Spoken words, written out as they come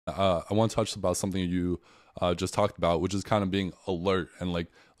I want to touch about something you just talked about, which is kind of being alert and like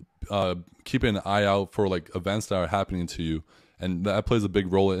keeping an eye out for like events that are happening to you, and that plays a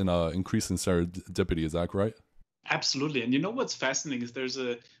big role in increasing serendipity. Is that correct? Absolutely. And you know what's fascinating is there's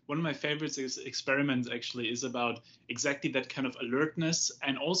a one of my favorites is experiments actually is about exactly that kind of alertness,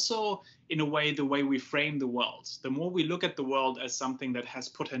 and also in a way the way we frame the world. The more we look at the world as something that has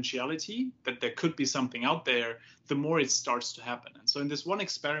potentiality, that there could be something out there, the more it starts to happen. And so in this one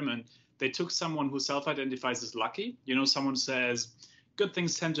experiment, they took someone who self-identifies as lucky. You know, someone says, good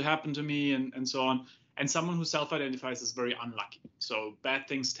things tend to happen to me and so on, and someone who self-identifies as very unlucky. So bad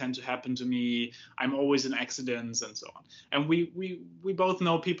things tend to happen to me. I'm always in accidents and so on. And we both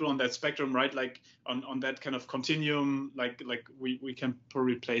know people on that spectrum, right? Like on that kind of continuum, like we can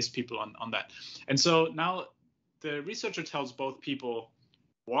probably place people on that. And so now the researcher tells both people,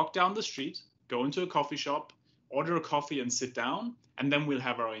 walk down the street, go into a coffee shop, order a coffee and sit down, and then we'll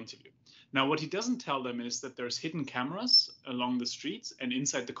have our interview. Now, what he doesn't tell them is that there's hidden cameras along the streets and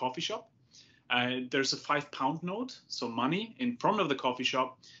inside the coffee shop. There's a 5 pound note, so money, in front of the coffee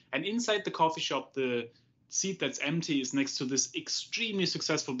shop. And inside the coffee shop, the seat that's empty is next to this extremely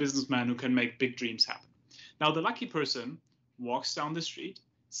successful businessman who can make big dreams happen. Now, the lucky person walks down the street,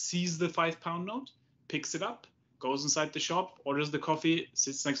 sees the 5 pound note, picks it up, goes inside the shop, orders the coffee,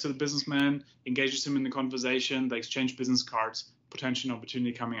 sits next to the businessman, engages him in the conversation, they exchange business cards, potential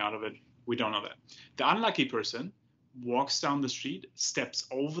opportunity coming out of it. We don't know that. The unlucky person walks down the street, steps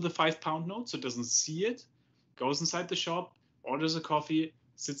over the 5 pound note, so doesn't see it, goes inside the shop, orders a coffee,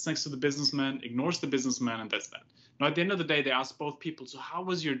 sits next to the businessman, ignores the businessman, and that's that. Now, at the end of the day, they ask both people, so how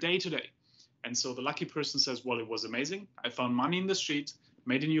was your day today? And so the lucky person says, well, it was amazing. I found money in the street,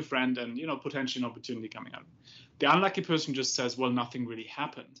 made a new friend, and, you know, potentially an opportunity coming out. The unlucky person just says, well, nothing really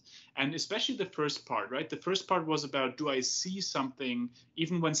happened. And especially the first part, right? The first part was about, do I see something,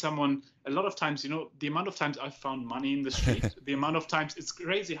 even when someone, a lot of times, you know, the amount of times I've found money in the street, the amount of times, it's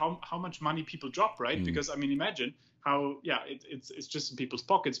crazy how much money people drop, right? Because, I mean, imagine how, yeah, it's just in people's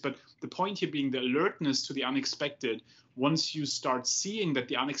pockets. But the point here being the alertness to the unexpected. Once you start seeing that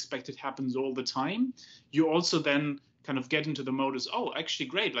the unexpected happens all the time, you also then kind of get into the mode as, oh, actually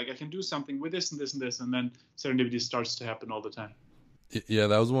great, like I can do something with this and this and this, and then serendipity starts to happen all the time. Yeah,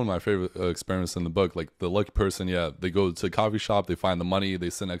 that was one of my favorite experiments in the book. Like the lucky person, yeah, they go to a coffee shop, they find the money, they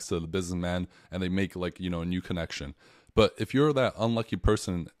sit next to the businessman, and they make like, you know, a new connection. But if you're that unlucky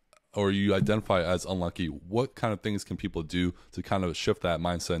person, or you identify as unlucky, what kind of things can people do to kind of shift that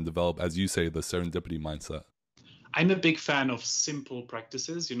mindset and develop, as you say, the serendipity mindset? I'm a big fan of simple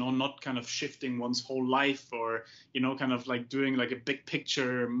practices, you know, not kind of shifting one's whole life or, you know, kind of like doing like a big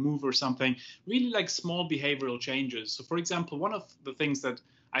picture move or something, really like small behavioral changes. So, for example, one of the things that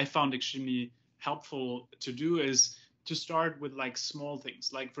I found extremely helpful to do is to start with like small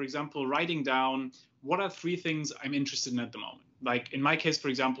things. Like, for example, writing down what are 3 things I'm interested in at the moment. Like in my case, for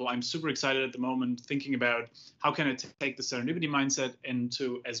example, I'm super excited at the moment thinking about how can I take the serendipity mindset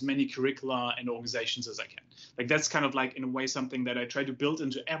into as many curricula and organizations as I can. Like that's kind of like in a way something that I try to build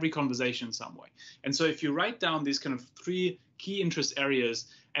into every conversation in some way. And so if you write down these kind of 3 key interest areas,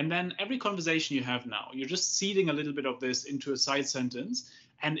 and then every conversation you have now, you're just seeding a little bit of this into a side sentence.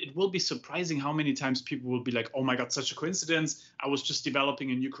 And it will be surprising how many times people will be like, oh my God, such a coincidence. I was just developing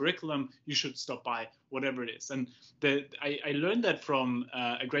a new curriculum. You should stop by, whatever it is. And I learned that from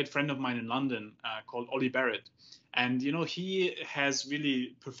a great friend of mine in London called Ollie Barrett. And, you know, he has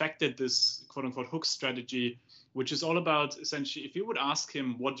really perfected this quote unquote hook strategy, which is all about essentially, if you would ask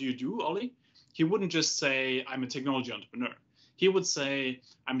him, what do you do, Ollie? He wouldn't just say, I'm a technology entrepreneur. He would say,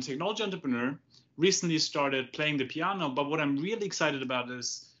 I'm a technology entrepreneur, recently started playing the piano, but what I'm really excited about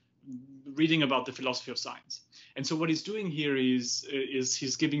is reading about the philosophy of science. And so what he's doing here is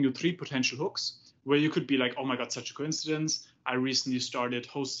he's giving you 3 potential hooks where you could be like, oh my God, such a coincidence. I recently started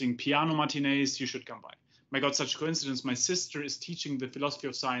hosting piano matinees. You should come by. My God, such a coincidence. My sister is teaching the philosophy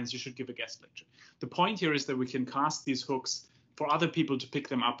of science. You should give a guest lecture. The point here is that we can cast these hooks for other people to pick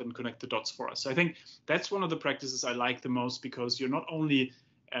them up and connect the dots for us. So I think that's one of the practices I like the most, because you're not only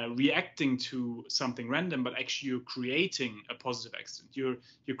reacting to something random, but actually you're creating a positive accident.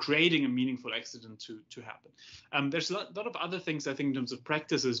 You're creating a meaningful accident to happen. There's a lot of other things I think in terms of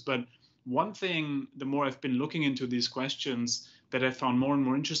practices, but one thing, the more I've been looking into these questions, that I found more and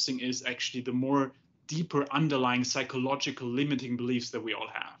more interesting is actually the more deeper underlying psychological limiting beliefs that we all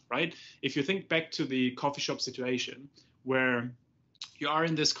have, right? If you think back to the coffee shop situation, where you are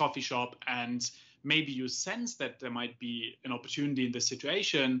in this coffee shop and maybe you sense that there might be an opportunity in this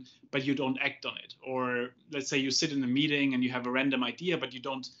situation, but you don't act on it. Or let's say you sit in a meeting and you have a random idea, but you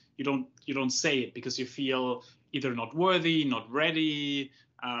don't say it because you feel either not worthy, not ready,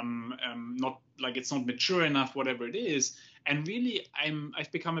 not like it's not mature enough, whatever it is. And really,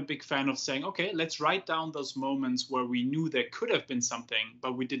 I've become a big fan of saying, okay, let's write down those moments where we knew there could have been something,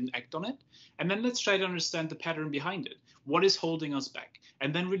 but we didn't act on it. And then let's try to understand the pattern behind it. What is holding us back?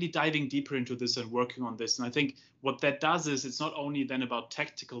 And then really diving deeper into this and working on this. And I think what that does is it's not only then about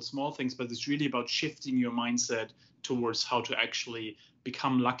tactical small things, but it's really about shifting your mindset towards how to actually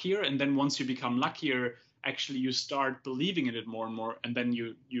become luckier. And then once you become luckier, actually you start believing in it more and more, and then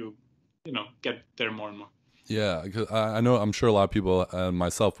you get there more and more. Yeah, because I know, I'm sure a lot of people and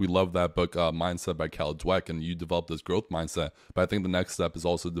myself, we love that book, Mindset by Cal Dweck, and you develop this growth mindset. But I think the next step is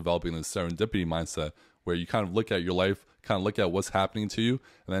also developing this serendipity mindset, where you kind of look at your life, kind of look at what's happening to you,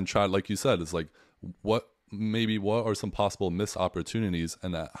 and then try, like you said, it's like, what are some possible missed opportunities,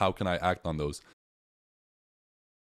 and how can I act on those?